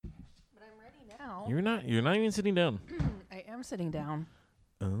Ow. You're not even sitting down. I am sitting down.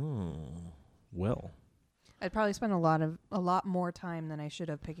 Oh, well. I'd probably spend a lot more time than I should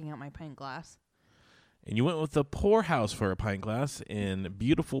have picking out my pint glass. And you went with the Poorhouse for a pint glass in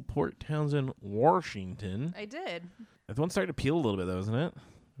beautiful Port Townsend, Washington. I did. That one started to peel a little bit, though, isn't it?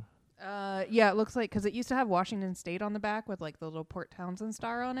 Yeah, it looks like, because it used to have Washington State on the back with like the little Port Townsend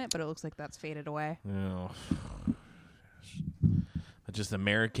star on it, but it looks like that's faded away. Oh. Just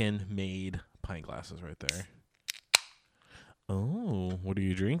American-made pint glasses right there. Oh, what are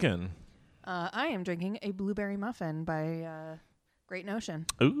you drinking? I am drinking a blueberry muffin by Great Notion.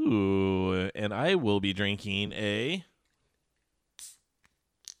 Ooh, and I will be drinking a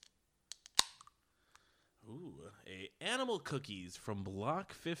Animal Cookies from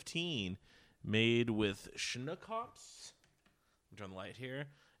Block 15, made with Schnook hops. I'm trying the light here.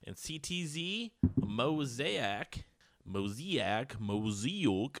 And CTZ Mosaic, whatever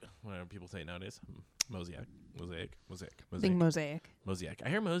people say nowadays. Mosaic. I think Mosaic. Mosaic. I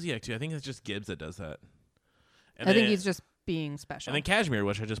hear Mosaic too. I think it's just Gibbs that does that. And I think he's just being special. And then Cashmere,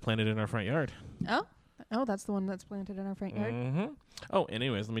 which I just planted in our front yard. Oh, that's the one that's planted in our front yard. Mm-hmm. Oh,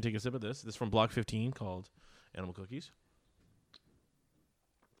 anyways, let me take a sip of this. This is from Block 15 called Animal Cookies.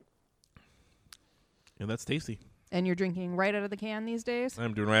 And that's tasty. And you're drinking right out of the can these days?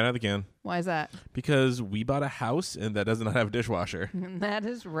 I'm doing right out of the can. Why is that? Because we bought a house and that does not have a dishwasher. That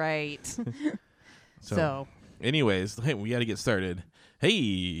is right. So, anyways, hey, we got to get started.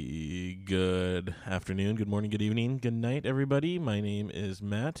 Hey, good afternoon, good morning, good evening, good night, everybody. My name is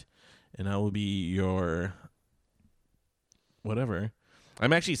Matt, and I will be your whatever.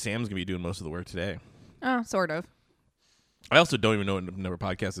 Sam's going to be doing most of the work today. Oh, sort of. I also don't even know what number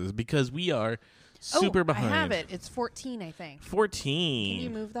podcast is because we are super behind. I have it. It's 14, I think. 14. Can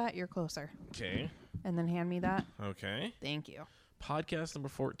you move that? You're closer. Okay. And then hand me that. Okay. Thank you. Podcast number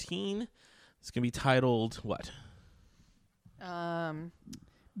 14. It's going to be titled what?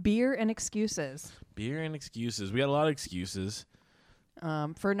 Beer and excuses. Beer and excuses. We got a lot of excuses.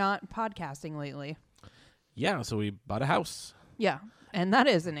 For not podcasting lately. Yeah, so we bought a house. Yeah. And that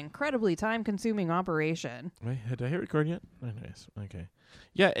is an incredibly time-consuming operation. Wait, did I hit record yet? Oh, nice. Okay.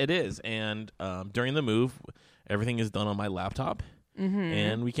 Yeah, it is. And during the move, everything is done on my laptop. Mm-hmm.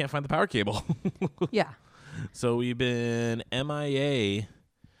 And we can't find the power cable. Yeah. So we've been MIA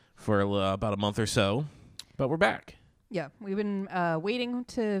for about a month or so, but we're back. Yeah. We've been waiting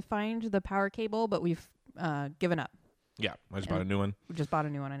to find the power cable, but we've given up. Yeah, I just bought a new one. We just bought a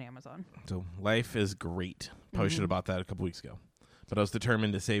new one on Amazon. So life is great. Probably should have bought that a couple weeks ago. But I was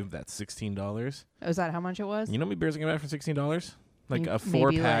determined to save that $16. Oh, is that how much it was? You know how many beers I can buy for $16? Like a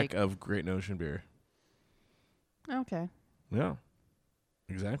 4-pack of Great Notion beer. Okay. Yeah,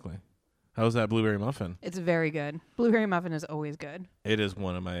 exactly. How's that blueberry muffin? It's very good. Blueberry muffin is always good. It is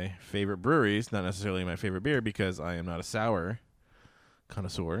one of my favorite breweries. Not necessarily my favorite beer because I am not a sour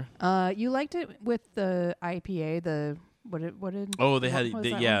connoisseur. You liked it with the IPA, what did Oh, they what had was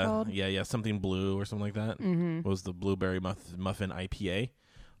that one yeah, called? yeah, something blue or something like that. Mm-hmm. What was the blueberry muffin IPA?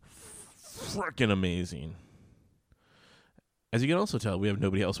 Freaking amazing. As you can also tell, we have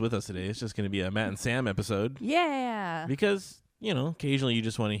nobody else with us today. It's just going to be a Matt and Sam episode. Yeah. Because, occasionally you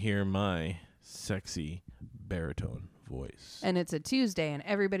just want to hear my sexy baritone voice. And it's a Tuesday and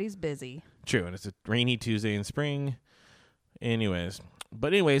everybody's busy. True, and it's a rainy Tuesday in spring.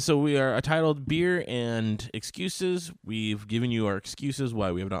 Anyway, so we are titled Beer and Excuses. We've given you our excuses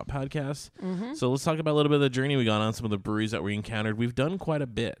why we have not podcasts. Mm-hmm. So let's talk about a little bit of the journey we got on, some of the breweries that we encountered. We've done quite a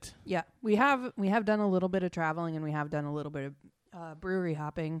bit. Yeah, we have done a little bit of traveling and we have done a little bit of brewery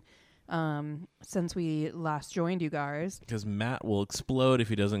hopping since we last joined you guys. Because Matt will explode if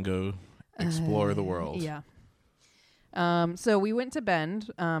he doesn't go explore the world. Yeah. So we went to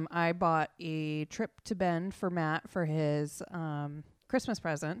Bend. I bought a trip to Bend for Matt for his Christmas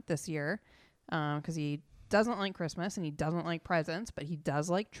present this year because he doesn't like Christmas and he doesn't like presents, but he does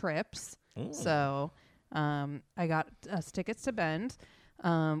like trips. Ooh. So I got us tickets to Bend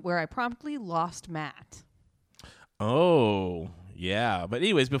where I promptly lost Matt. Oh, yeah. But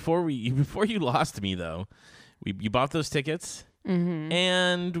anyways, before you lost me, though, you bought those tickets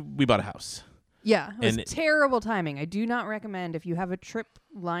and we bought a house. Yeah, it was terrible timing. I do not recommend if you have a trip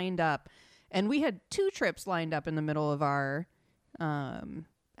lined up. And we had 2 trips lined up in the middle of our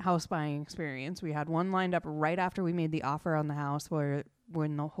house buying experience. We had one lined up right after we made the offer on the house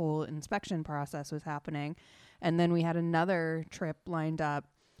when the whole inspection process was happening. And then we had another trip lined up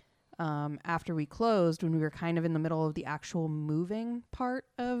after we closed when we were kind of in the middle of the actual moving part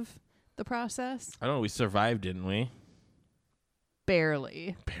of the process. I don't know. We survived, didn't we?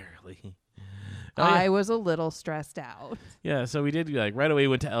 Barely. Oh, yeah. I was a little stressed out. Yeah, so we did like right away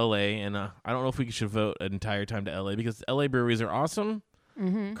went to LA, and I don't know if we should vote an entire time to LA because LA breweries are awesome,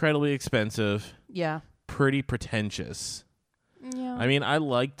 incredibly expensive, Yeah. pretty pretentious. Yeah. I mean, I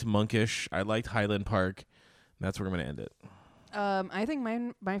liked Monkish, I liked Highland Park. That's where I'm gonna end it. I think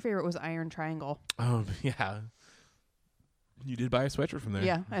my favorite was Iron Triangle. Oh yeah, you did buy a sweatshirt from there.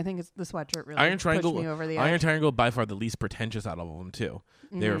 Yeah, I think it's the sweatshirt really Iron pushed Triangle. me over the Iron edge. Triangle by far the least pretentious out of all of them too.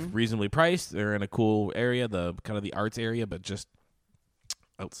 They're reasonably priced. They're in a cool area, the kind of the arts area, but just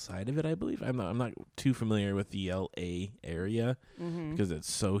outside of it, I believe. I'm not too familiar with the LA area because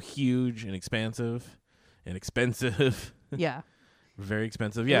it's so huge and expansive and expensive. Yeah. Very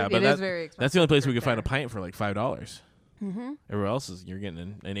expensive. Yeah, It but is very expensive. that's the only place we for could find a sure. pint for like $5. Mm-hmm. Everywhere else is you're getting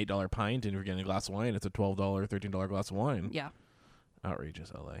an $8 pint, and you're getting a glass of wine. It's a $12, $13 glass of wine. Yeah.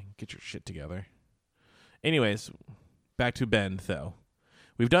 Outrageous, LA. Get your shit together. Anyways, back to Bend, though.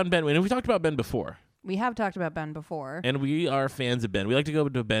 We've done Bend, and we talked about Bend before, We have talked about Ben before. and we are fans of Bend. We like to go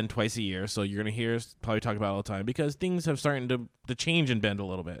to Bend twice a year, so you're going to hear us probably talk about it all the time because things have started to change in Bend a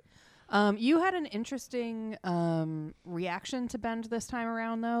little bit. You had an interesting reaction to Bend this time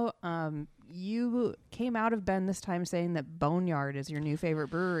around, though. You came out of Bend this time saying that Boneyard is your new favorite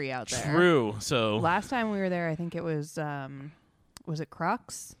brewery out there. True. So, Last time we were there, I think it was it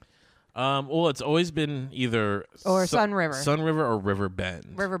Crux well, it's always been either or Sun River? Sun River or River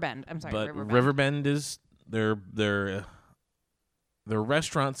Bend. River Bend. I'm sorry, But River Bend. River Bend is their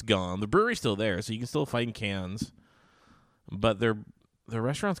restaurant's gone. The brewery's still there, so you can still find cans. But the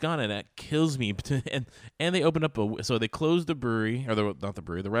restaurant's gone, and that kills me. and they opened up so they closed the brewery or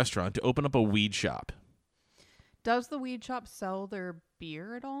the restaurant to open up a weed shop. Does the weed shop sell their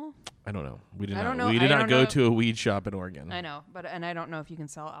beer at all? I don't know. We did I not. don't know. We I did not don't go know. to a weed shop in Oregon. I know, and I don't know if you can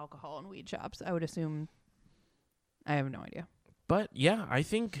sell alcohol in weed shops. I would assume. I have no idea. But yeah, I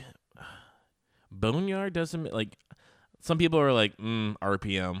think Boneyard doesn't like. Some people are like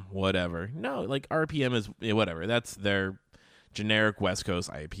RPM, whatever. No, like RPM is whatever. That's their generic West Coast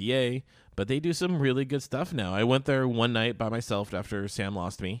IPA, but they do some really good stuff now. I went there one night by myself after Sam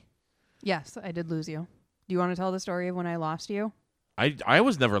lost me. Yes, I did lose you. Do you want to tell the story of when I lost you? I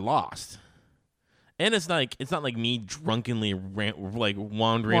was never lost, and it's not like me drunkenly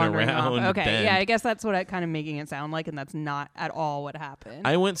wandering around. off. Okay, Bend. yeah, I guess that's what it kind of making it sound like, and that's not at all what happened.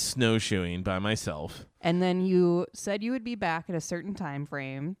 I went snowshoeing by myself. And then you said you would be back at a certain time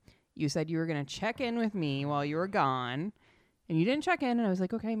frame. You said you were going to check in with me while you were gone. And you didn't check in, and I was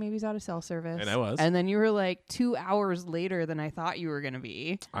like, okay, maybe he's out of cell service. And I was. And then you were like 2 hours later than I thought you were going to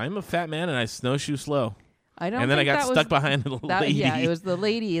be. I'm a fat man, and I snowshoe slow. I don't. And then I think got that stuck was, behind a that, lady. Yeah, it was the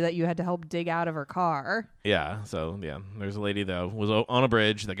lady that you had to help dig out of her car. Yeah, so yeah, there's a lady that was on a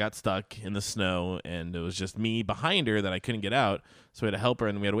bridge that got stuck in the snow, and it was just me behind her that I couldn't get out. So we had to help her,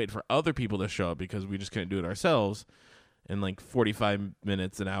 and we had to wait for other people to show up because we just couldn't do it ourselves. And like 45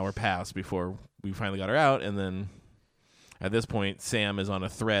 minutes, an hour passed before we finally got her out, and then at this point, Sam is on a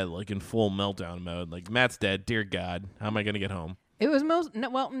thread, like in full meltdown mode. Like, Matt's dead. Dear God, how am I going to get home? It was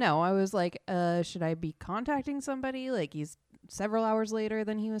no. I was like, should I be contacting somebody? Like, he's several hours later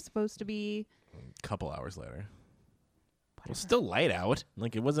than he was supposed to be. A couple hours later. It was still light out.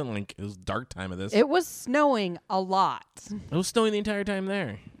 Like, it wasn't like it was dark time of this. It was snowing a lot. It was snowing the entire time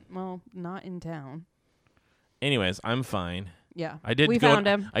there. Well, not in town. Anyways, I'm fine. Yeah, We found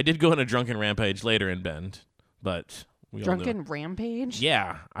him. I did go on a drunken rampage later in Bend, but we all knew. Drunken rampage.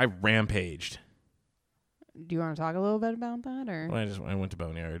 Yeah, I rampaged. Do you want to talk a little bit about that, or Well, I went to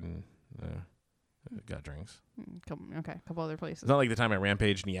Boneyard and got drinks. a couple other places? It's not like the time I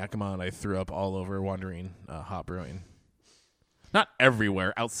rampaged in Yakima and I threw up all over Wandering Hop Brewing. Not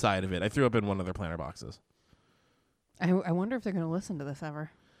everywhere outside of it. I threw up in one of their planter boxes. I wonder if they're going to listen to this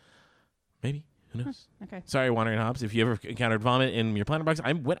ever. Maybe. Who knows? Okay, Sorry, Wandering Hops. If you ever encountered vomit in your planter box,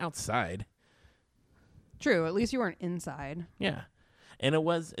 I went outside. true. At least you weren't inside. Yeah. And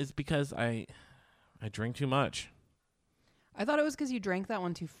it's because I drink too much. I thought it was because you drank that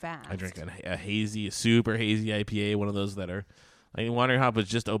one too fast. I drank a super hazy IPA, one of those that are. I mean, Wandering Hop was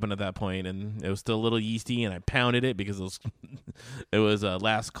just open at that point, and it was still a little yeasty, and I pounded it because it was a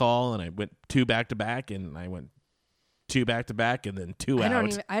last call, and I went 2 back-to-back, and I went 2 back-to-back, and then 2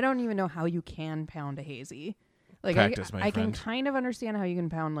 out. I don't even know how you can pound a hazy. Like Practice, I my can friend. kind of understand how you can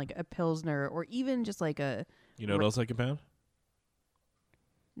pound like a Pilsner or even just like a You know what else I can pound?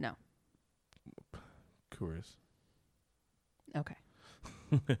 no. Coors. Okay.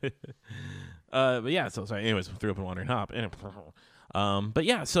 But yeah, so sorry. Anyways, threw up in Wandering Hop. But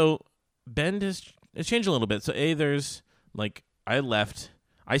yeah, so Bend has changed a little bit. So there's like I left.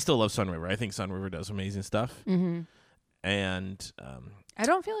 I still love Sun River. I think Sun River does amazing stuff. Mm-hmm. And I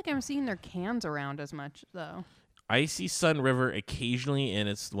don't feel like I'm seeing their cans around as much though. I see Sun River occasionally, and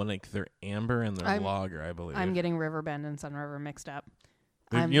it's one like their amber and their I'm- lager, I believe. I'm getting Riverbend and Sun River mixed up.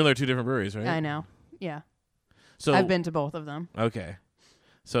 They're two different breweries, right? I know. Yeah. So I've been to both of them. okay.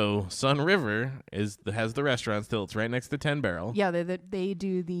 So Sun River has the restaurant still. It's right next to 10 Barrel. Yeah, they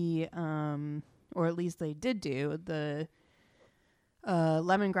do the or at least they did do the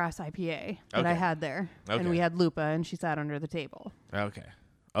lemongrass IPA that I Okay. had there. Okay. And we had Lupa and she sat under the table. Okay.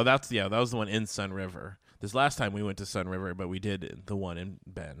 Oh, that was the one in Sun River. This last time we went to Sun River, but we did the one in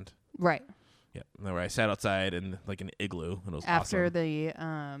Bend. Right. Yeah, where I sat outside in like an igloo, and it was After awesome.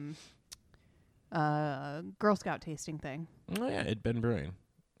 the Girl Scout tasting thing. Oh yeah, at Ben Brewing.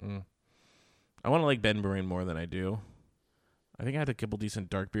 I want to like Ben Brewing more than I do. I think I had a couple decent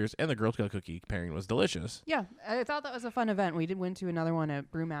dark beers, and the Girl Scout cookie pairing was delicious. Yeah, I thought that was a fun event. We went to another one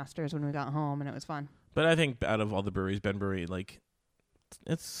at Brewmasters when we got home, and it was fun. But I think out of all the breweries, Ben Brewery, like,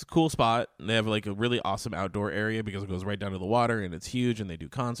 it's a cool spot. They have like a really awesome outdoor area because it goes right down to the water, and it's huge, and they do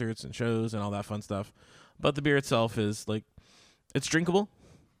concerts and shows and all that fun stuff. But the beer itself is like, it's drinkable.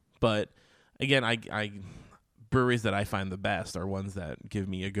 But again, I breweries that I find the best are ones that give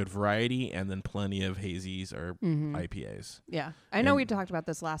me a good variety and then plenty of hazies or IPAs. Yeah. I know And- we talked about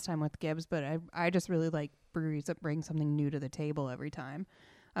this last time with Gibbs, but I just really like breweries that bring something new to the table every time.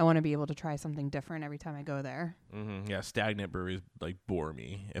 I want to be able to try something different every time I go there. Yeah, stagnant breweries like bore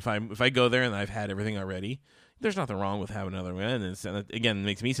me. If I go there and I've had everything already, there's nothing wrong with having another one. And again, it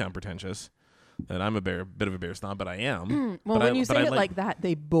makes me sound pretentious that I'm a bit of a beer snob, but I am. Well, But when I- you but say I it like that,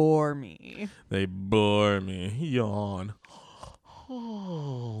 they bore me. They bore me. Yawn.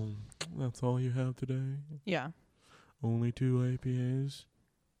 Oh, that's all you have today? Yeah. Only 2 IPAs?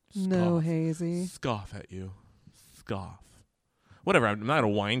 No Scoff. hazy. Scoff at you. Scoff. Whatever, I'm not a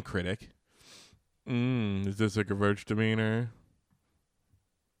wine critic. Is this like a verge demeanor?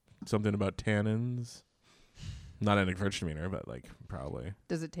 Something about tannins? Not in a verge demeanor, but like probably.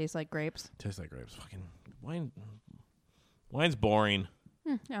 Does it taste like grapes? Tastes like grapes. Fucking wine. Wine's boring.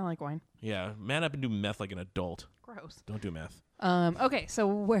 I like wine. Yeah, man up and do meth like an adult. Gross. Don't do meth. Okay, so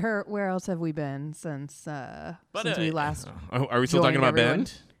where else have we been since we last? Are we still joined talking about everyone.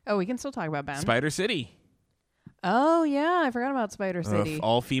 Bend? Oh, we can still talk about Bend. Spider City. Oh yeah, I forgot about Spider City.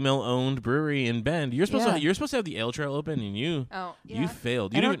 All female owned brewery in Bend. You're supposed Yeah. to have the ale trail open, and you Yeah. you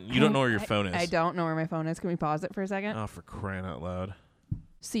failed. I You don't know where your phone is. I don't know where my phone is. Can we pause it for a second? Oh, for crying out loud!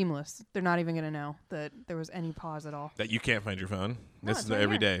 Seamless. They're not even gonna know that there was any pause at all. That you can't find your phone. No, This it's is right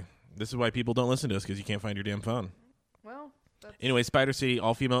every here. day. This is why people don't listen to us because you can't find your damn phone. Well, that's Anyway, Spider City,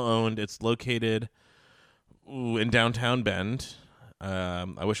 all female owned. It's located in downtown Bend.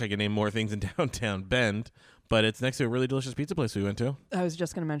 I wish I could name more things in downtown Bend, but it's next to a really delicious pizza place we went to. I was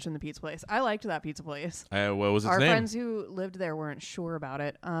just gonna mention the pizza place. I liked that pizza place. What was its Our name? friends who lived there weren't sure about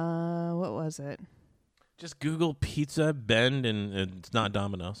it. What was it? Just Google Pizza Bend, and it's not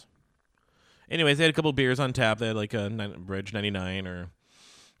Domino's. Anyways, they had a couple beers on tap. They had like a Bridge 99 or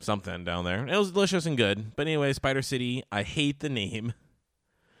something down there. It was delicious and good. But anyway, Spider City, I hate the name.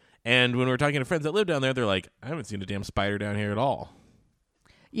 And when we were talking to friends that live down there, they're like, I haven't seen a damn spider down here at all.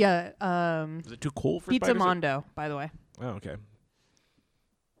 Yeah. Is it too cold for Pizza spiders? Mondo, by the way. Oh, okay.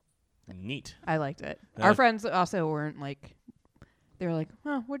 Neat. I liked it. Uh, Our friends also weren't like. They were like,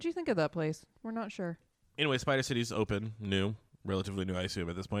 "Huh, what'd you think of that place?" We're not sure. Anyway, Spider City's open, new, relatively new, I assume,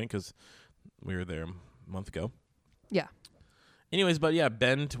 at this point, because we were there a month ago. Yeah. Anyways, but yeah,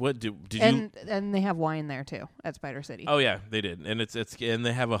 Bend, what did you... And they have wine there too at Spider City. Oh yeah, they did, and it's and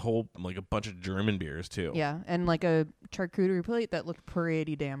they have a whole like a bunch of German beers too. Yeah, and like a charcuterie plate that looked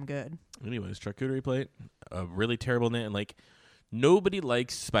pretty damn good. Anyways, charcuterie plate, a really terrible name. And like nobody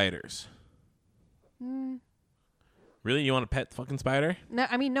likes spiders. Really, you want a pet fucking spider? No,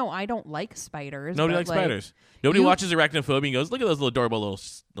 I mean, no, I don't like spiders. Nobody but, likes like, spiders. Nobody you- watches Arachnophobia and goes, "Look at those little adorable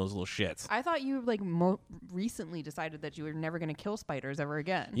those little shits." I thought you like recently decided that you were never going to kill spiders ever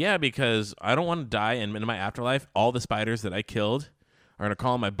again. Yeah, because I don't want to die, and in my afterlife, all the spiders that I killed are gonna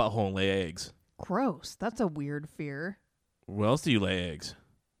crawl in my butthole and lay eggs. Gross. That's a weird fear. Where else do you lay eggs?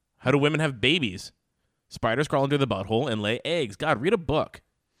 How do women have babies? Spiders crawl into the butthole and lay eggs. God, read a book.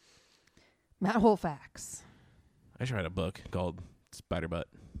 Matt Hole facts. I should write a book called Spider Butt.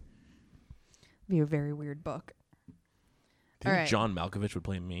 Be a very weird book. Do you think All right. John Malkovich would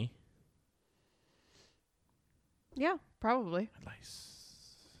play me? Yeah, probably. Nice.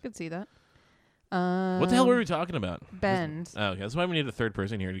 Could see that. What the hell were we talking about? Bend. Oh, okay. That's why we need a third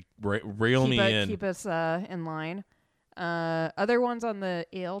person here to reel me in. Keep us in line. Other ones on the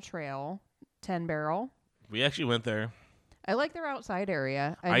Ale Trail, 10 Barrel. We actually went there. I like their outside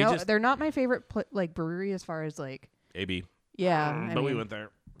area. I I know just- they're not my favorite brewery as far as like AB. Yeah, But we went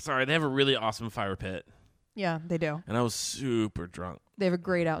there. Sorry, they have a really awesome fire pit. Yeah, they do. And I was super drunk. They have a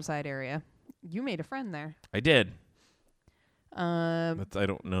great outside area. You made a friend there. I did. I I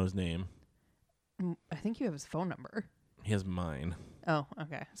don't know his name. think you have his phone number. He has mine. Oh,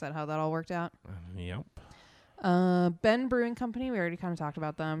 okay. Is that how that all worked out? Yep. Ben Brewing Company, we already kind of talked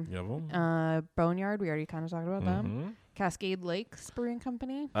about them. Yep. Boneyard, we already kind of talked about them. Cascade Lakes Brewing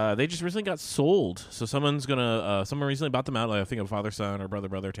Company. They just recently got sold. So someone recently bought them out, like I think a father-son or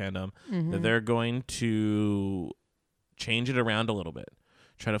brother-brother tandem, that they're going to change it around a little bit.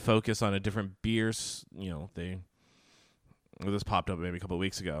 Try to focus on a different beers. This popped up maybe a couple of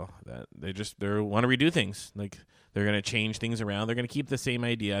weeks ago that they want to redo things. Like they're going to change things around. They're going to keep the same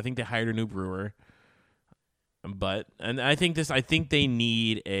idea. I think they hired a new brewer. I think they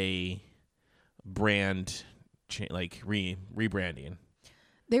need a brand rebranding.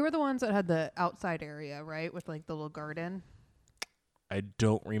 They were the ones that had the outside area, right, with like the little garden. I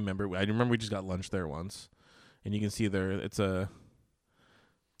don't remember. I remember we just got lunch there once, and you can see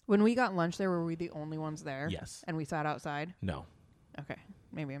When we got lunch there, were we the only ones there? Yes. And we sat outside? No. Okay.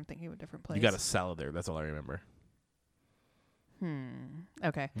 Maybe I'm thinking of a different place. You got a salad there. That's all I remember.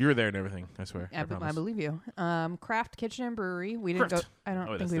 Okay. You were there and everything, I swear. I believe you. Craft Kitchen and Brewery. We didn't Craft. go. I don't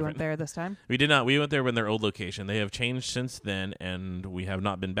think we different. went there this time. We did not. We went there when their old location. They have changed since then, and we have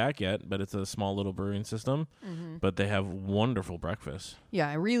not been back yet, but it's a small little brewing system. But they have wonderful breakfast. Yeah,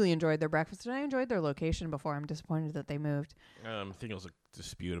 I really enjoyed their breakfast, and I enjoyed their location before. I'm disappointed that they moved. I think it was a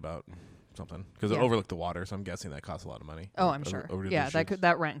dispute about something because it overlooked the water, so I'm guessing that costs a lot of money. Oh, I'm sure. Yeah,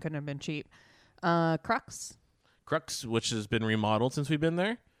 that rent couldn't have been cheap. Crux, which has been remodeled since we've been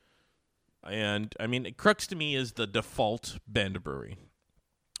there. And, I mean, Crux to me is the default Bend brewery.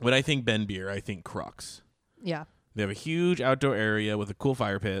 When I think Bend beer, I think Crux. Yeah. They have a huge outdoor area with a cool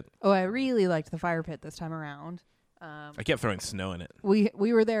fire pit. Oh, I really liked the fire pit this time around. I kept throwing snow in it. We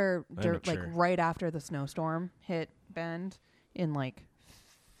were there right after the snowstorm hit Bend in like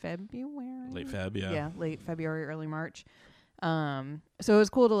February. Late Feb, yeah. Yeah, late February, early March. So it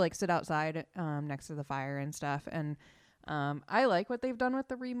was cool to like sit outside next to the fire and stuff. And I like what they've done with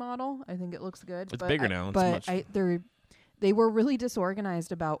the remodel. I think it looks good. It's bigger now. They were really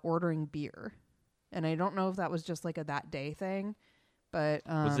disorganized about ordering beer, and I don't know if that was just like a that day thing. But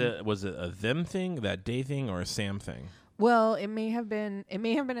was it a them thing, that day thing, or a Sam thing? Well, it may have been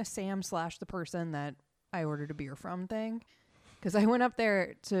a Sam / the person that I ordered a beer from thing. Because I went up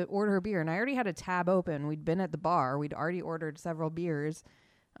there to order a beer, and I already had a tab open. We'd been at the bar. We'd already ordered several beers,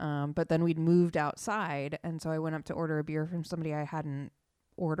 but then we'd moved outside, and so I went up to order a beer from somebody I hadn't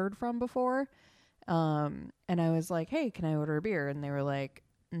ordered from before. And I was like, hey, can I order a beer? And they were like,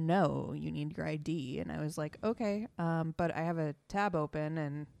 no, you need your ID. And I was like, okay, but I have a tab open,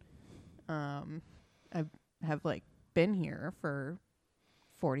 and I have, like, been here for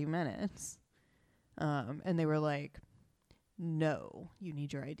 40 minutes. And they were like, no, you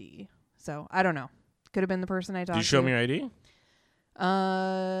need your ID. So I don't know. Could have been the person I talked to. Did you show me your ID?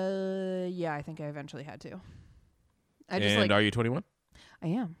 Yeah, I think I eventually had to. Are you 21? I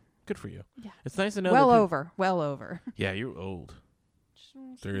am. Good for you. Yeah. It's nice to know. Well over. Yeah, you're old.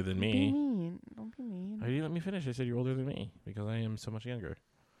 Older than me. Don't be mean. Why did you let me finish? I said you're older than me because I am so much younger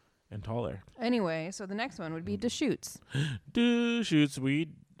and taller. Anyway, so the next one would be Deschutes. Deschutes. We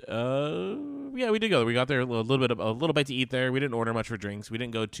did go. We got there a little bite to eat there. We didn't order much for drinks. We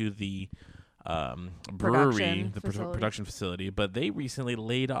didn't go to the brewery, production facility, but they recently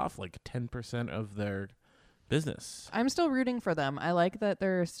laid off like 10% of their business. I'm still rooting for them. I like that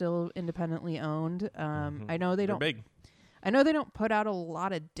they're still independently owned. I know they're big. I know they don't put out a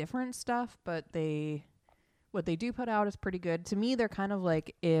lot of different stuff, but what they do put out is pretty good. To me, they're kind of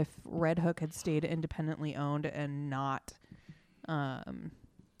like if Red Hook had stayed independently owned and not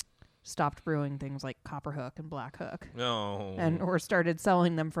stopped brewing things like Copper Hook and Black Hook. No. Or started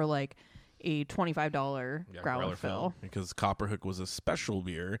selling them for like a $25 growler fill. Because Copper Hook was a special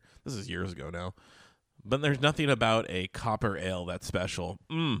beer. This is years ago now. But there's nothing about a copper ale that's special.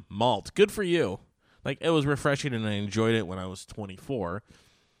 Malt. Good for you. Like, it was refreshing and I enjoyed it when I was 24.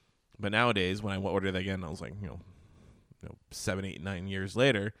 But nowadays, when I ordered it again, I was like, 7, 8, 9 years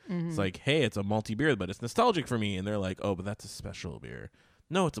later, it's like, hey, it's a malty beer, but it's nostalgic for me. And they're like, oh, but that's a special beer.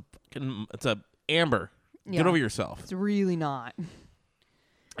 No, it's a amber. Yeah. Get over yourself. It's really not.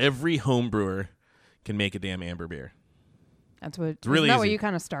 Every home brewer can make a damn amber beer. That's what. It's really isn't that easy. what you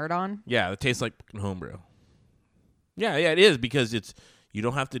kind of start on? Yeah, it tastes like homebrew. Yeah, it is because you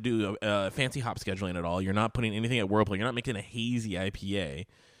don't have to do fancy hop scheduling at all. You're not putting anything at Whirlpool. You're not making a hazy IPA.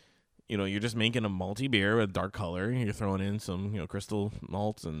 you're just making a malty beer with dark color. You're throwing in some, crystal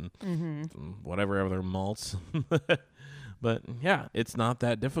malts and some whatever other malts. But yeah, it's not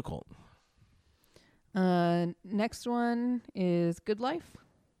that difficult. Next one is Good Life.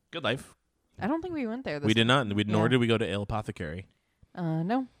 Good Life. I don't think we went there. We did not. Nor did we go to Ale Apothecary.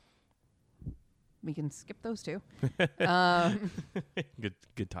 No. We can skip those two.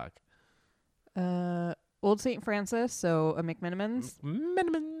 Good talk. Old St. Francis, so a McMenamins.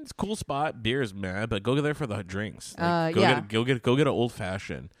 McMenamins, cool spot. Beer is mad, but go there for the drinks. Go get an old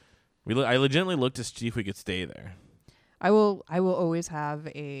fashioned. I legitimately looked to see if we could stay there. I will always have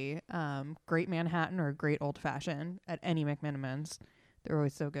a great Manhattan or a great old fashioned at any McMenamins. They're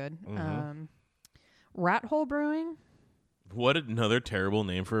always so good. Rat Hole Brewing. What another terrible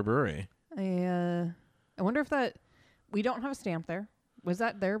name for a brewery. I wonder if we don't have a stamp there. Was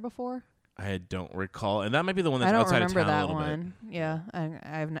that there before? I don't recall, and that might be the one that's outside of town a little bit. I don't remember that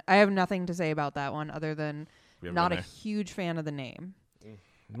one. Yeah, I have nothing to say about that one other than not a huge fan of the name.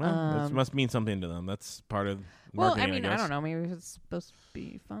 Well, that must mean something to them. That's part of marketing, I don't know. Maybe it's supposed to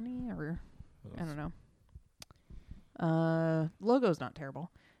be funny, or I don't know. Logo's not terrible.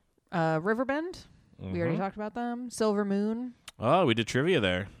 Riverbend. We already talked about them. Silver Moon. Oh, we did trivia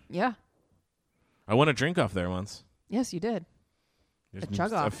there. Yeah. I won a drink off there once. Yes, you did. There's a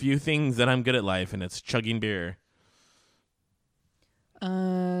chug off. A few things that I'm good at life, and it's chugging beer.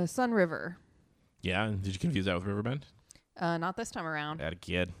 Sun River. Yeah, did you confuse that with Riverbend? Not this time around. Had a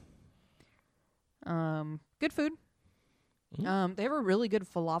kid. Good food. They have a really good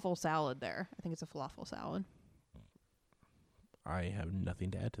falafel salad there. I think it's a falafel salad. I have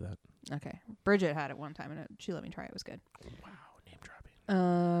nothing to add to that. Okay. Bridget had it one time, and she let me try it. It was good. Wow, name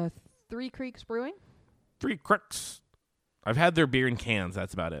dropping. Three Creeks Brewing. Three Creeks. I've had their beer in cans.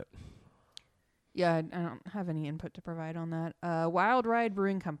 That's about it. Yeah, I don't have any input to provide on that. Wild Ride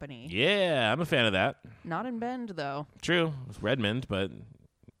Brewing Company. Yeah, I'm a fan of that. Not in Bend, though. True. It's Redmond, but...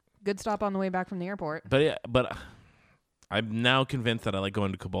 Good stop on the way back from the airport. But I'm now convinced that I like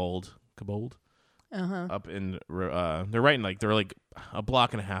going to Kobold. Kobold? Up in... they're right in, they're like a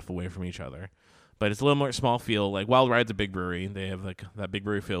block and a half away from each other. But it's a little more small feel. Like, Wild Ride's a big brewery. They have, that big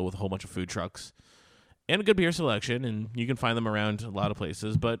brewery feel with a whole bunch of food trucks. And a good beer selection, and you can find them around a lot of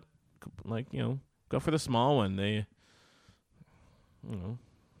places, but go for the small one. They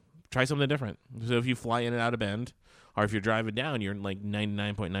try something different. So if you fly in and out of Bend, or if you're driving down, you're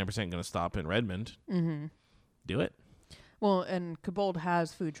 99.9% going to stop in Redmond. Do it. Well, and Kobold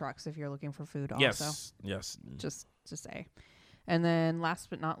has food trucks if you're looking for food also. Yes. Just to say. And then last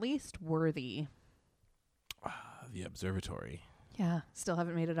but not least, Worthy. The observatory. Yeah, still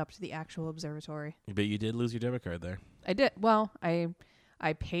haven't made it up to the actual observatory. But you did lose your debit card there. I did. Well, I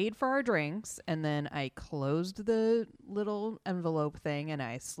paid for our drinks, and then I closed the little envelope thing, and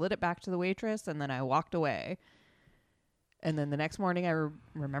I slid it back to the waitress, and then I walked away. And then the next morning, I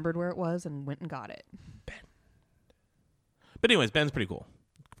remembered where it was and went and got it. Ben. But anyways, Ben's pretty cool.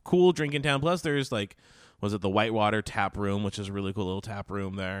 Cool drinking town. Plus, there's was it the Whitewater Tap Room, which is a really cool little tap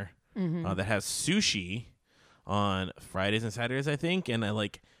room there that has sushi on Fridays and Saturdays, I think. And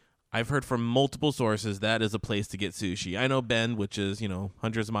I've heard from multiple sources that is a place to get sushi. I know Bend, which is,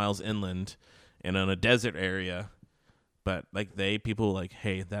 hundreds of miles inland and on a desert area. But people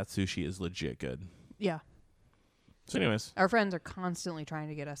hey, that sushi is legit good. Yeah. So anyways. Our friends are constantly trying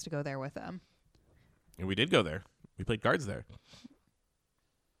to get us to go there with them. And we did go there. We played cards there.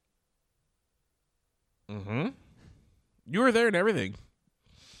 You were there and everything.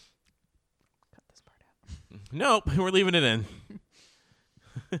 Cut this part out. Nope, we're leaving it in.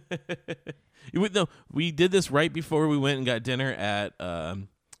 No, we did this right before we went and got dinner at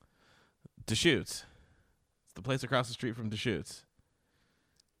Deschutes. It's the place across the street from Deschutes.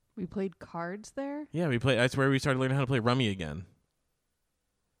 We played cards there? Yeah, we played. That's where we started learning how to play rummy again.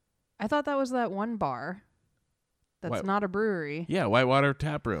 I thought that was that one bar. That's not a brewery. Yeah, Whitewater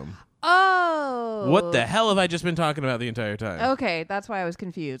Tap Room. Oh. What the hell have I just been talking about the entire time? Okay, that's why I was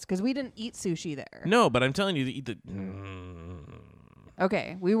confused, because we didn't eat sushi there. No, but I'm telling you to eat the...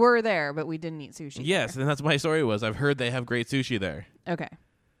 Okay, we were there, but we didn't eat sushi Yes, there. and that's what my story was. I've heard they have great sushi there. Okay.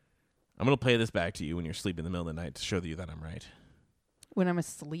 I'm going to play this back to you when you're sleeping in the middle of the night to show you that I'm right. When I'm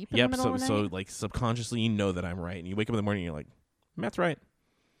asleep in the middle of the night? So subconsciously you know that I'm right. And you wake up in the morning and you're like, Matt's right.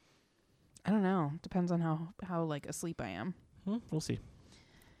 I don't know. Depends on how asleep I am. We'll see.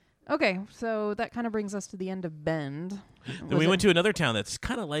 Okay, so that kind of brings us to the end of Bend. Then we went to another town that's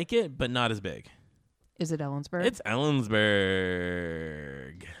kind of like it, but not as big. Is it Ellensburg? It's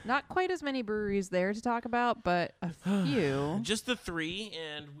Ellensburg. Not quite as many breweries there to talk about, but a few. Just the 3,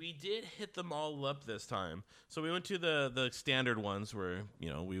 and we did hit them all up this time. So we went to the standard ones where,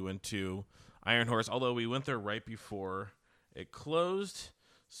 we went to Iron Horse, although we went there right before it closed,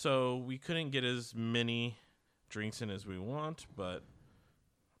 so we couldn't get as many drinks in as we want, but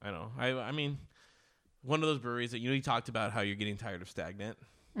I don't know. I mean, one of those breweries that, you talked about how you're getting tired of stagnant.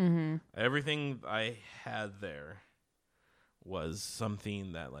 Mm-hmm. Everything I had there was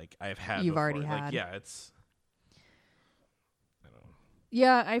something that, like, I've had You've before. already Like, had. yeah, it's... I don't know.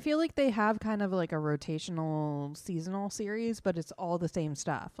 Yeah, I feel like they have kind of like a rotational seasonal series, but it's all the same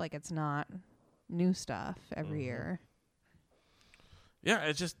stuff. Like, it's not new stuff every year. Yeah,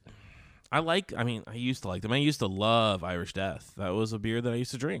 it's just... I used to like them. I used to love Irish Death. That was a beer that I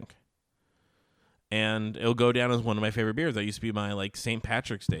used to drink. And it'll go down as one of my favorite beers. That used to be my, like, St.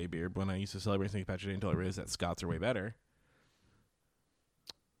 Patrick's Day beer when I used to celebrate St. Patrick's Day until I realized that Scots are way better.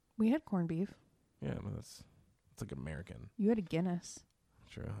 We had corned beef. Yeah, but it's like American. You had a Guinness.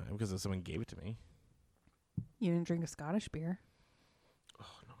 Sure, because someone gave it to me. You didn't drink a Scottish beer. Oh,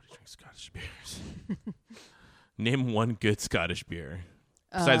 nobody drinks Scottish beers. Name one good Scottish beer.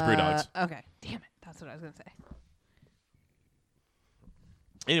 Besides Brewdogs. Okay. Damn it. That's what I was going to say.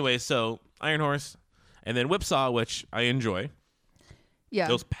 Anyway, so Iron Horse. And then Whipsaw, which I enjoy. Yeah.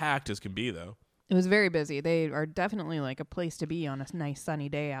 Those packed as can be, though. It was very busy. They are definitely like a place to be on a nice sunny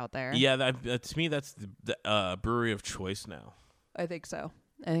day out there. Yeah, to me, that's the brewery of choice now. I think so.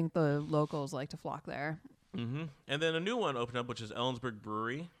 I think the locals like to flock there. Mm-hmm. And then a new one opened up, which is Ellensburg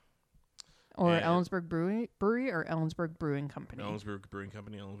Brewery. Or And Ellensburg Brewery or Ellensburg Brewing Company. Ellensburg Brewing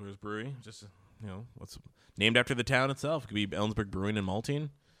Company, Ellensburg Brewery. Just, what's named after the town itself. It could be Ellensburg Brewing and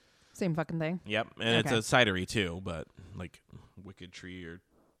Malting. Same fucking thing. Yep. And it's a cidery, too, but like Wicked Tree or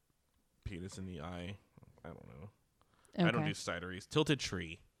Penis in the Eye. I don't know. Okay. I don't do cideries. Tilted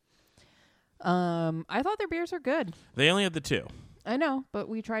Tree. I thought their beers were good. They only had the 2. I know, but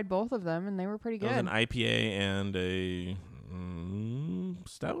we tried both of them and they were pretty It was good. an IPA and a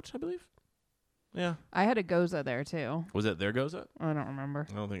stout, I believe. Yeah. I had a Goza there too. Was it their Goza? I don't remember.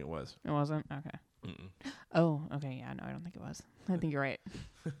 I don't think it was. It wasn't? Okay. Mm-mm. Oh, okay. Yeah, no, I don't think it was. I think you're right.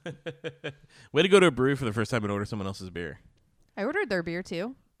 Way to go to a brewery for the first time and order someone else's beer. I ordered their beer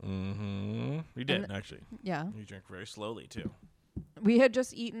too. Mm-hmm. You did, actually. Yeah. You drank very slowly, too. We had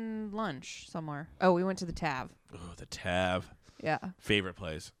just eaten lunch somewhere. Oh, we went to the Tav. Oh, the Tav. Yeah. Favorite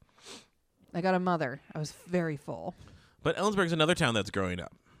place. I got a mother. I was very full. But Ellensburg's another town that's growing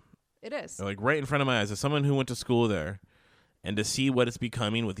up. It is. Like right in front of my eyes. As someone who went to school there, and to see what it's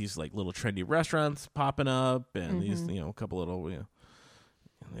becoming with these like little trendy restaurants popping up and these, a couple little, a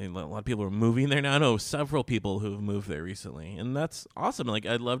lot of people are moving there now. I know several people who have moved there recently, and that's awesome. Like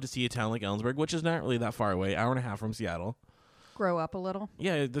I'd love to see a town like Ellensburg, which is not really that far away, hour and a half from Seattle. Grow up a little.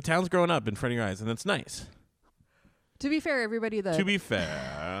 Yeah, the town's growing up in front of your eyes, and that's nice. To be fair, everybody that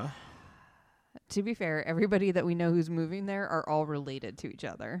everybody that we know who's moving there are all related to each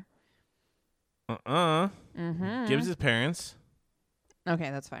other. Mm-hmm. Gibbs' his parents. Okay,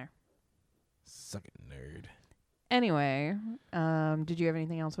 that's fair. Suck it, nerd. Anyway, did you have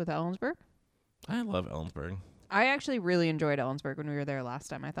anything else with Ellensburg? I love Ellensburg. I actually really enjoyed Ellensburg when we were there last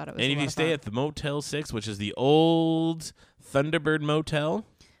time. I thought it was. And if you stay at the Motel 6, which is the old Thunderbird Motel,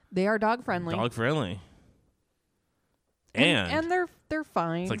 they are dog friendly. Dog friendly. And they're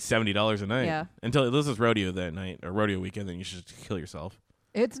fine. It's like $70 a night. Yeah. Until this is rodeo that night or rodeo weekend, then you should kill yourself.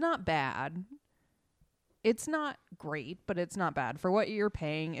 It's not bad. It's not great, but it's not bad. For what you're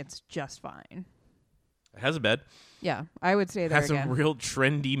paying, it's just fine. It has a bed. Yeah, I would stay there Has again. some real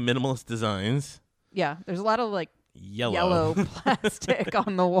trendy minimalist designs. Yeah, there's a lot of like Yellow plastic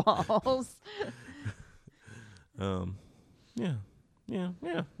on the walls. Yeah.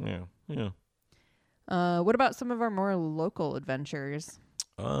 What about some of our more local adventures?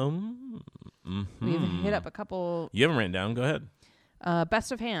 We've hit up a couple. You haven't written down. Go ahead.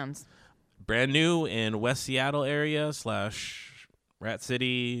 Best of Hands. Brand new in West Seattle area / Rat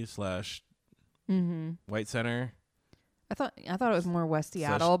City / White Center. I thought it was more West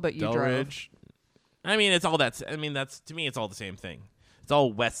Seattle, but you Delridge. I mean, it's all that's. I mean, that's to me, it's all the same thing. It's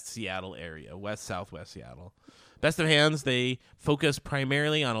all West Seattle area, Southwest Seattle. Best of Hands. They focus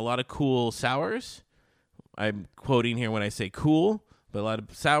primarily on a lot of cool sours. I'm quoting here when I say cool, but a lot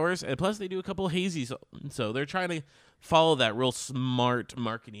of sours, and plus they do a couple of hazies. So they're trying to follow that real smart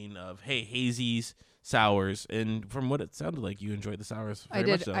marketing of, hey, hazies, sours, and from what it sounded like, you enjoyed the sours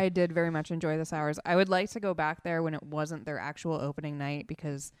very much so. I did very much enjoy the sours. I would like to go back there when it wasn't their actual opening night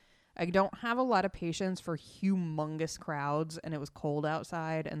because I don't have a lot of patience for humongous crowds and it was cold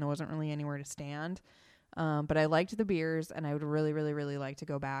outside and there wasn't really anywhere to stand. But I liked the beers, and I would really, really, really like to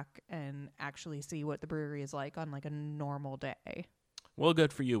go back and actually see what the brewery is like on like a normal day. Well,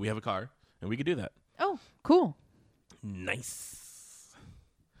 good for you. We have a car, and we could do that. Oh, cool. Nice.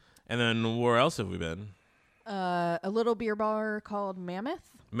 And then where else have we been? A little beer bar called Mammoth.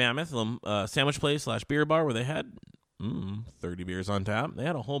 Mammoth, sandwich place / beer bar where they had 30 beers on tap. They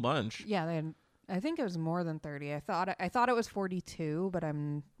had a whole bunch. Yeah, they had, I think it was more than 30. I thought it was 42, but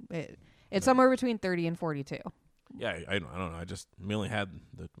it's somewhere between 30 and 42. Yeah, I don't know. We only had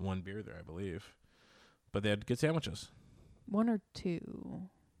the one beer there, I believe. But they had good sandwiches. One or two.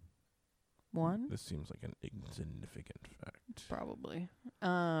 One? This seems like an insignificant fact. Probably.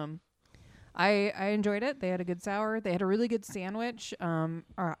 I enjoyed it. They had a good sour. They had a really good sandwich.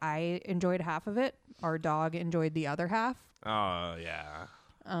 I enjoyed half of it. Our dog enjoyed the other half. Oh, yeah.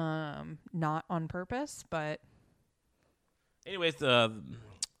 Not on purpose, but anyways,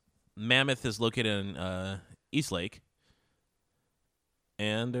 Mammoth is located in Eastlake.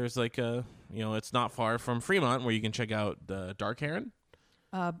 And there's like it's not far from Fremont where you can check out the Dark Heron.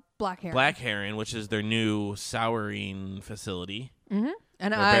 Black Heron. Black Heron, which is their new souring facility. Mm-hmm.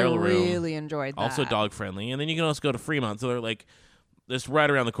 And Their I barrel room. really enjoyed that. Also dog friendly. And then you can also go to Fremont. So they're like this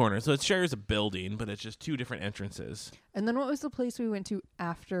right around the corner. So it shares a building, but it's just two different entrances. And then what was the place we went to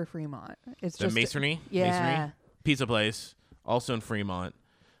after Fremont? It's The just Masonry? Yeah. Masonry Pizza place, also in Fremont.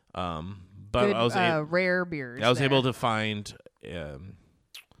 But good, I was rare beers. I was there. able to find the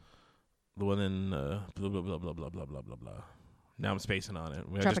one in blah blah blah blah blah blah blah blah blah. Now I'm spacing on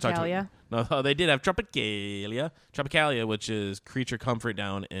it. Tropicalia? No, they did have Tropicalia, which is Creature Comfort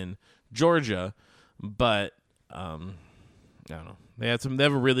down in Georgia, but I don't know. They have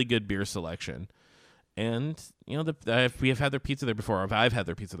a really good beer selection, and we have had their pizza there before. I've had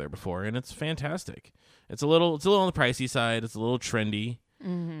their pizza there before, and it's fantastic. It's a little on the pricey side. It's a little trendy.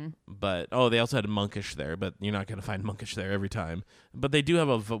 Mm-hmm. But they also had Monkish there, but you're not going to find Monkish there every time. But they do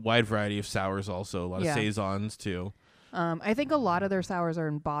have a wide variety of sours, also a lot of saisons too. I think a lot of their sours are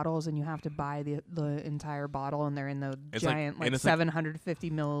in bottles, and you have to buy the entire bottle, and they're in the giant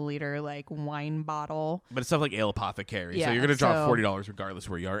 750 milliliter like wine bottle. But it's stuff like Ale Apothecary, so Yeah, you're going to drop $40 regardless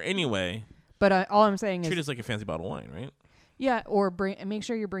where you are anyway. But all I'm saying Treat it is as like a fancy bottle of wine, right? Yeah, or make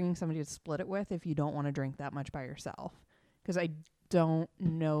sure you're bringing somebody to split it with if you don't want to drink that much by yourself, because I don't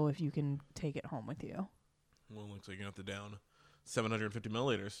know if you can take it home with you. Well, it looks like you have to down 750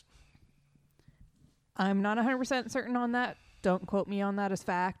 milliliters. I'm not 100% certain on that. Don't quote me on that as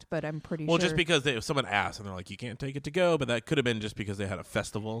fact, but I'm pretty sure. Well, just because someone asked and they're like, you can't take it to go, but that could have been just because they had a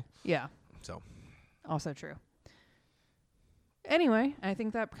festival. Yeah. So. Also true. Anyway, I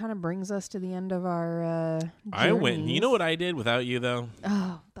think that kind of brings us to the end of our I went. journeys. You know what I did without you, though?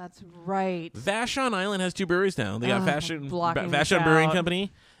 Oh, that's right. Vashon Island has two breweries now. They got Vashon blocking Brewing out.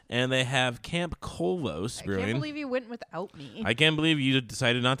 Company, and they have Camp Colvos Brewing. I can't believe you went without me. I can't believe you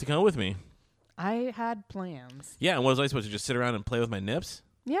decided not to come with me. I had plans. Yeah, and what was I supposed to just sit around and play with my nips?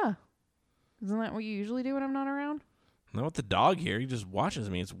 Yeah. Isn't that what you usually do when I'm not around? Not with the dog here. He just watches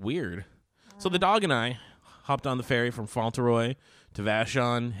me. It's weird. So the dog and I hopped on the ferry from Fauntleroy to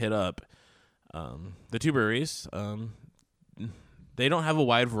Vashon, hit up the two breweries. They don't have a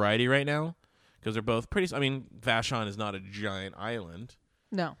wide variety right now because they're both pretty. I mean, Vashon is not a giant island.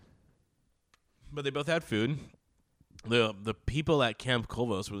 No. But they both had food. The people at Camp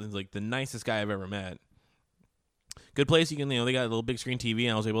Colvos were like the nicest guy I've ever met. Good place. You can they got a little big screen TV,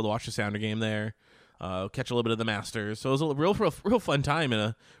 and I was able to watch the Sounder game there, catch a little bit of the Masters. So it was a real fun time and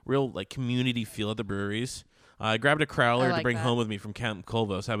a real like community feel at the breweries. I grabbed a crowler to bring home with me from Camp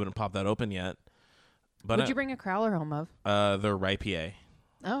Colvos. I haven't popped that open yet. But What'd you bring a crowler home of? The Rye PA.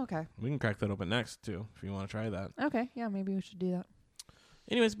 Oh, okay. We can crack that open next too if you want to try that. Okay, yeah, maybe we should do that.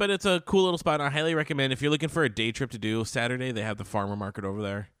 Anyways, but it's a cool little spot. I highly recommend if you're looking for a day trip to do. Saturday they have the farmer market over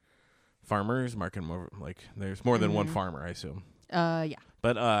there. Farmers market, like there's more than one farmer, I assume. Yeah.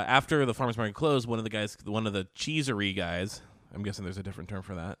 But after the farmers market closed, one of the cheesery guys. I'm guessing there's a different term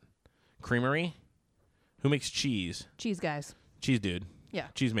for that. Creamery. Who makes cheese? Cheese guys. Cheese dude. Yeah.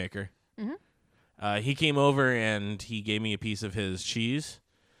 Cheese maker. Mm-hmm. He came over and he gave me a piece of his cheese.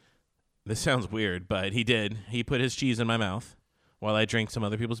 This sounds weird, but he did. He put his cheese in my mouth while I drank some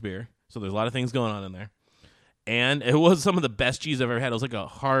other people's beer. So there's a lot of things going on in there. And it was some of the best cheese I've ever had. It was like a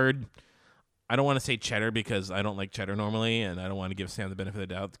hard, I don't want to say cheddar because I don't like cheddar normally, and I don't want to give Sam the benefit of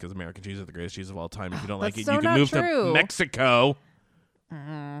the doubt because American cheese is the greatest cheese of all time. If you don't like it, so you can not move true. to Mexico.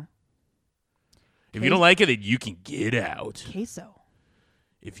 If you don't like it, then you can get out. Queso.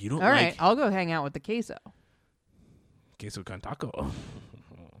 If you don't All right, like I'll go hang out with the queso. queso con taco.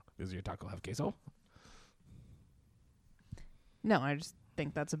 Does your taco have queso? No, I just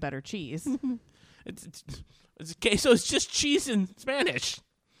think that's a better cheese. It's queso. It's just cheese in Spanish.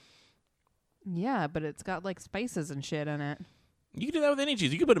 Yeah, but it's got like spices and shit in it. You can do that with any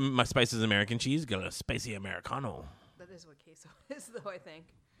cheese. You can put my spices American cheese. Get a spicy Americano. That is what queso is, though, I think.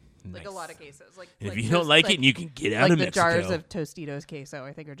 Nice. Like a lot of quesos. Like And if like you don't like like, it, and you can get out like of the Mexico. jars of Tostitos queso,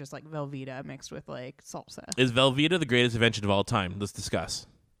 I think, are just like Velveeta mixed with like salsa. Is Velveeta the greatest invention of all time? Let's discuss.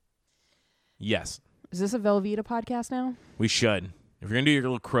 Yes, Is this a Velveeta podcast now? we should. If you're gonna do your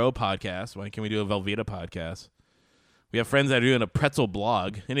little crow podcast, why can't we do a Velveeta podcast? We have friends that are doing a pretzel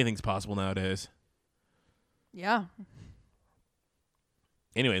blog. Anything's possible nowadays. Yeah.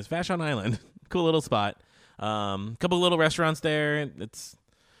 Anyways, Vashon Island, cool little spot. Couple little restaurants there. It's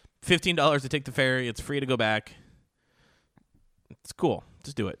 $15 to take the ferry. It's free to go back. It's cool.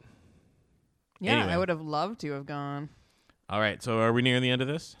 Just do it. Yeah, Anyway. I would have loved to have gone. All right. So are we nearing the end of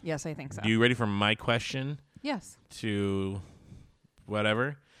this? Yes, I think so. You ready for my question Yes. to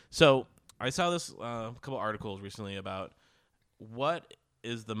whatever? So I saw this couple articles recently about what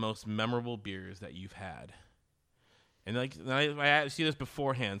is the most memorable beers that you've had. And like I see this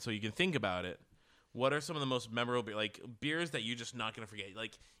beforehand, so you can think about it. What are some of the most memorable beers that you're just not gonna forget?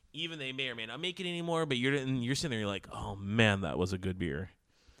 Like even they may or may not make it anymore, but you're sitting there, you're like, oh man, that was a good beer.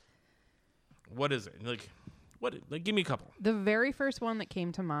 What is it? Like give me a couple. The very first one that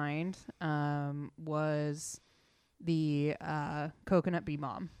came to mind was the coconut bee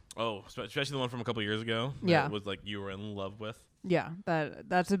mom. Oh, especially the one from a couple years ago. Yeah. That was like you were in love with. Yeah,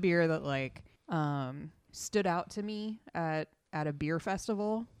 that's a beer that like stood out to me at a beer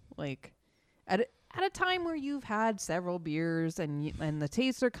festival, like at a time where you've had several beers and the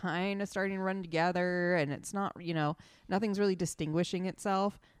tastes are kind of starting to run together, and it's not, nothing's really distinguishing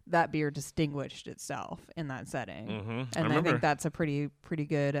itself. That beer distinguished itself in that setting, Mm-hmm. and I think that's a pretty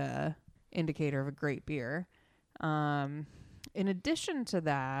good indicator of a great beer. In addition to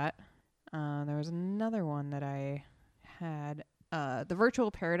that, there was another one that I had. The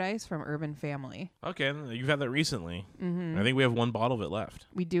Virtual Paradise from Urban Family. Okay, you've had that recently. Mm-hmm. I think we have one bottle of it left.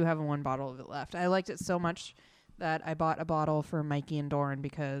 We do have one bottle of it left. I liked it so much that I bought a bottle for Mikey and Doran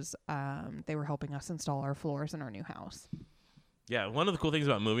because they were helping us install our floors in our new house. Yeah, one of the cool things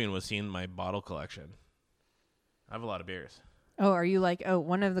about moving was seeing my bottle collection. I have a lot of beers. Oh, are you like,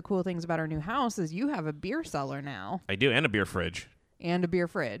 one of the cool things about our new house is you have a beer cellar now. I do, and a beer fridge. And a beer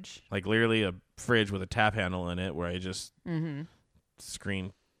fridge. Like literally a fridge with a tap handle in it where I just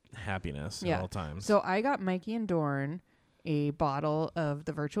scream happiness at all times. So I got Mikey and Doran a bottle of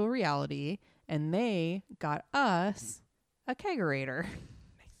the virtual reality, and they got us a kegerator.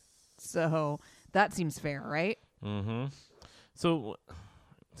 So that seems fair, right? Mm-hmm. So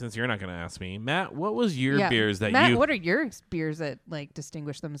since you're not going to ask me, Matt, what was your beers that Matt, what are your beers that like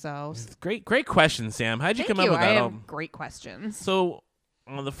distinguish themselves? Great question, Sam. How'd you Thank come up with I that? have great questions. So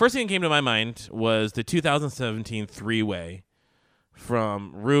the first thing that came to my mind was the 2017 three-way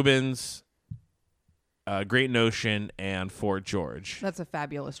from Rubens, Great Notion, and Fort George. That's a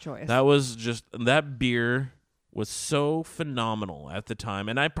fabulous choice. That beer was so phenomenal at the time.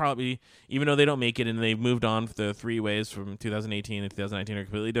 And I probably, even though they don't make it and they've moved on, the three-ways from 2018 and 2019 are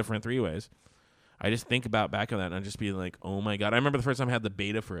completely different three-ways. I just think back on that and I'm just being like, oh my God. I remember the first time I had the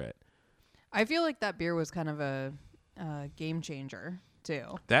beta for it. I feel like that beer was kind of a game changer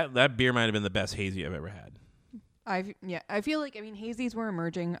too. That beer might have been the best hazy I've ever had. I feel like, hazies were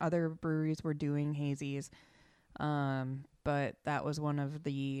emerging. Other breweries were doing hazies. But that was one of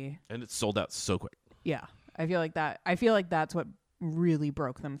the... And it sold out so quick. Yeah. I feel like that's what really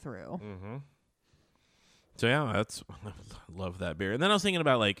broke them through. Mm-hmm. So yeah, I love that beer. And then I was thinking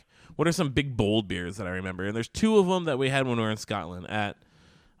about like, what are some big bold beers that I remember? And there's two of them that we had when we were in Scotland at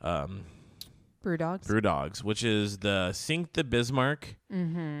Brewdogs, which is the Sink the Bismarck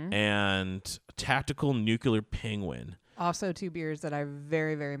and Tactical Nuclear Penguin. Also two beers that I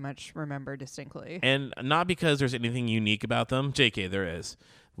very, very much remember distinctly. And not because there's anything unique about them. JK, there is.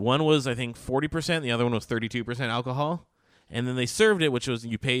 One was, I think, 40%. The other one was 32% alcohol. And then they served it, which was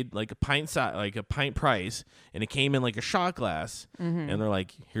you paid like a pint price, and it came in like a shot glass. And they're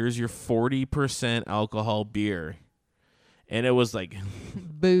like, here's your 40% alcohol beer. And it was like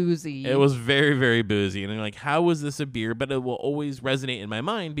boozy. It was very, very boozy. And I'm like, how is this a beer? But it will always resonate in my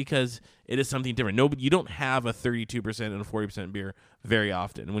mind because it is something different. You don't have a 32% and a 40% beer very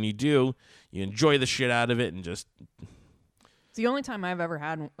often. When you do, you enjoy the shit out of it and just... It's the only time I've ever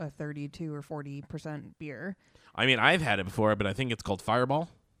had a 32 or 40% beer. I mean, I've had it before, but I think it's called Fireball.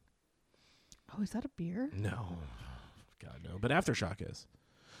 Oh, is that a beer? No. God, no. But Aftershock is.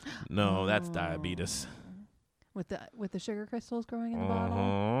 No, that's diabetes. With the sugar crystals growing in the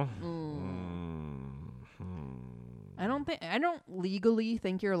bottle? I don't legally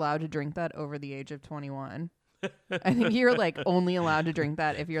think you're allowed to drink that over the age of 21. I think you're like only allowed to drink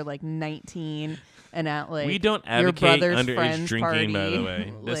that if you're like 19 and at like we don't your advocate brother's underage friend's drinking. By the party.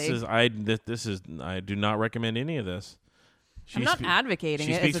 way, Like, this is I do not recommend any of this. I'm not advocating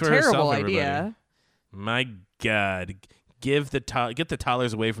she it. speaks It's a for herself, terrible everybody. idea. My God, get the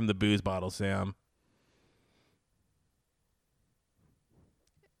toddlers away from the booze bottle, Sam.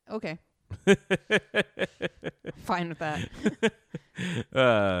 Okay. Fine with that.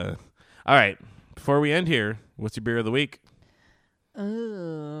 All right. Before we end here, what's your beer of the week?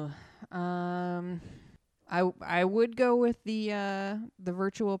 Oh, I would go with the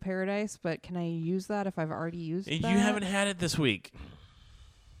Virtual Paradise, but can I use that if I've already used that? You haven't had it this week.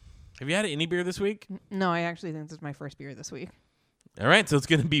 Have you had any beer this week? No, I actually think this is my first beer this week. All right, so it's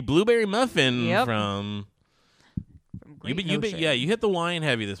going to be Blueberry Muffin Yep. from Great you Notion. you hit the wine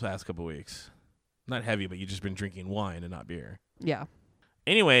heavy this past couple weeks. Not heavy, but you've just been drinking wine and not beer. Yeah.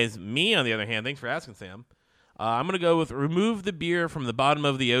 Anyways, me on the other hand, thanks for asking, Sam. I'm going to go with Remove the Beer from the Bottom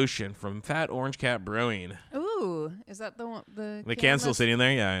of the Ocean from Fat Orange Cat Brewing. Ooh, is that the one? The Can still that's sitting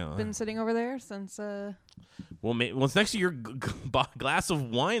there? Yeah. I know. been sitting over there since. Well, it's next to your glass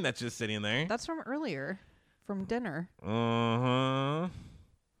of wine that's just sitting there. That's from earlier, from dinner, Uh-huh.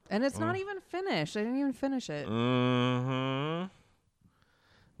 and it's not even finished. I didn't even finish it. Uh-huh.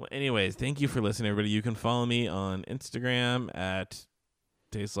 Well, anyways, thank you for listening, everybody. You can follow me on Instagram at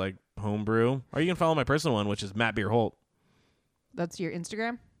Tastes Like Homebrew, or you can follow my personal one, which is Matt Beer Holt. That's your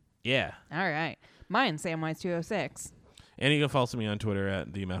Instagram. Yeah. All right, mine Samwise206. And you can follow me on Twitter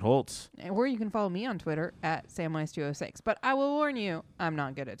at the Matt Holtz. Or you can follow me on Twitter at Samwise206. But I will warn you, I'm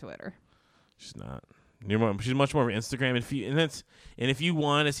not good at Twitter. She's not. She's much more of an Instagram. And if you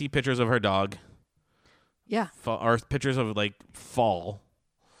want to see pictures of her dog, Yeah. or pictures of like fall.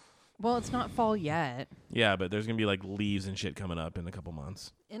 Well, it's not fall yet. Yeah, but there's gonna be like leaves and shit coming up in a couple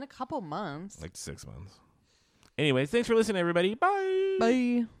months, In a couple months. like 6 months. Anyways, thanks for listening, everybody. Bye.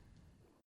 Bye.